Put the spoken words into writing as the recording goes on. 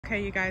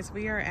Okay, you guys,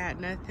 we are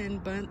at Nothing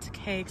Bundt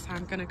Cakes.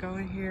 I'm gonna go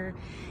in here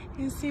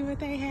and see what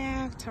they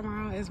have.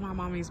 Tomorrow is my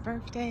mommy's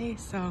birthday,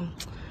 so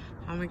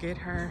I'm gonna get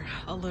her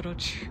a little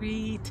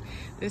treat.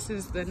 This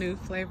is the new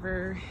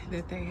flavor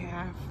that they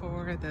have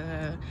for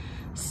the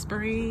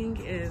spring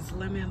is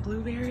lemon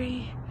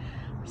blueberry.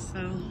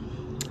 So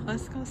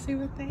let's go see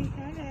what they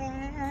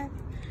have.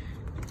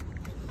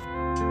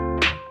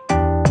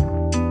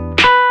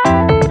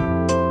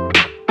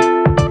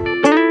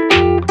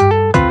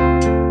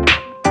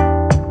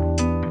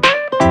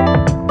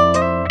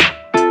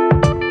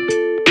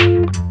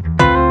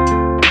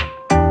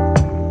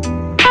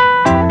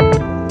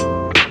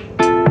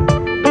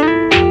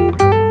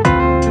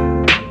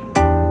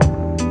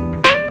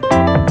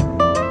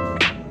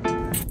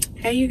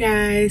 Hey you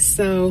guys,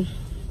 so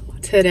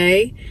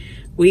today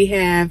we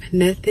have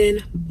Nothing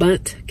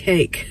Bundt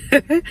Cake.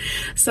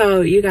 So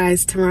you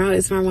guys, tomorrow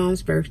is my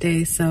mom's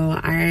birthday, so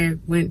I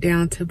went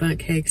down to Bundt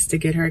Cakes to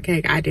get her a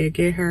cake. I did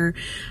get her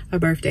a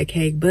birthday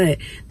cake, but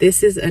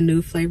this is a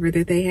new flavor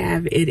that they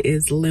have. It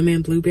is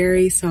lemon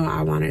blueberry, so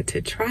I wanted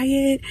to try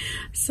it.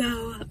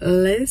 So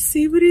let's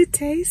see what it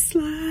tastes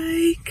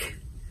like.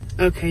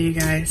 Okay you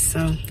guys,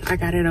 so I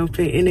got it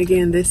open, and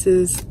again, this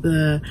is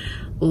the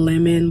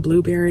lemon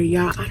blueberry.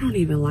 Y'all, I don't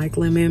even like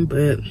lemon,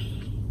 but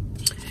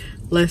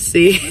let's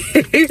see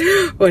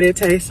what it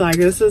tastes like.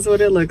 This is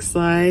what it looks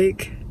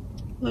like.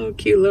 Little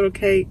cute little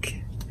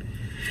cake.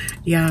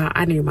 Yeah,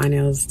 I need my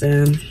nails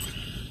done.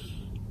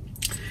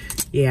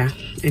 Yeah,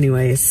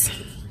 anyways.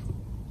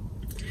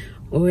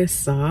 Oh, it's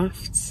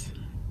soft.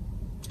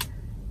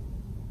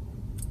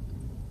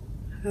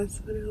 That's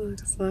what it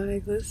looks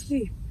like. Let's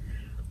see.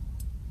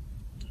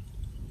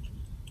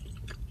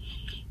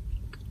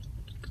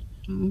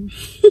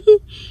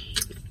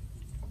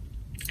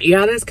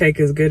 Yeah, this cake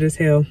is good as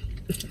hell.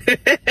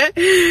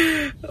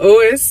 Oh,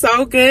 it's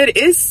so good.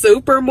 It's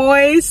super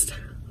moist.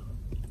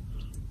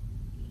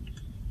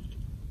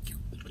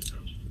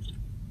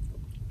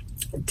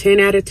 Ten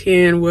out of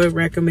 10 would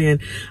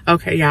recommend.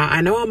 Okay, y'all, I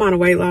know I'm on a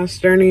weight loss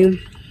journey.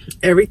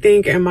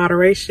 Everything in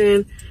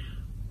moderation.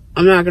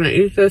 I'm not gonna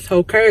eat this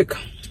whole cake.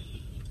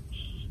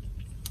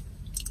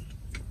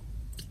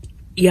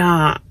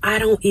 Yeah, I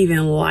don't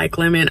even like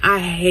lemon. I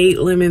hate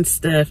lemon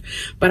stuff,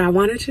 but I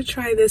wanted to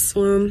try this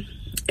one.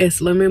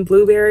 It's lemon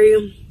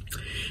blueberry.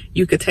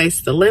 You could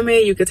taste the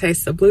lemon, you could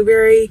taste the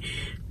blueberry.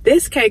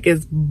 This cake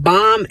is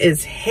bomb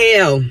as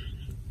hell.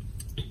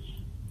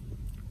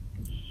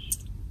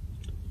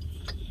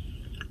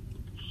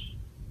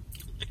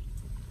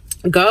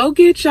 Go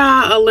get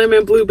y'all a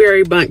lemon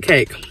blueberry bundt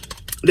cake.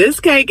 This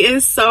cake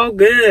is so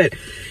good.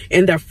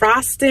 And the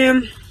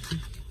frosting.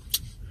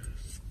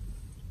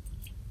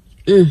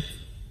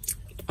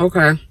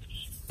 Okay,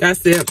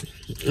 that's it.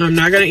 I'm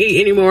not gonna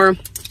eat anymore.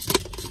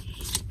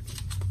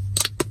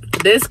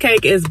 This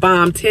cake is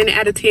bomb. 10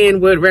 out of 10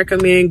 would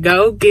recommend.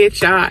 Go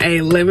get y'all a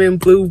lemon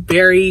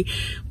blueberry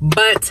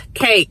bundt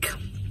cake.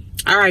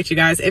 All right, you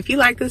guys, if you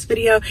like this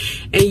video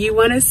and you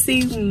want to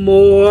see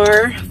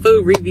more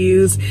food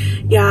reviews,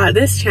 yeah,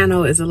 this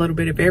channel is a little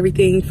bit of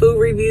everything. Food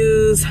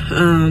reviews,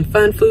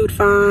 fun food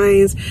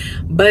finds,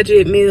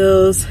 budget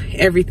meals,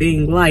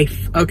 everything,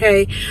 life,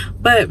 okay?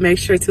 But make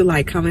sure to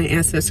like, comment,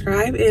 and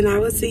subscribe, and I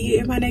will see you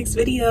in my next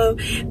video.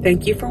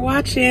 Thank you for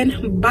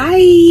watching.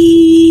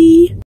 Bye.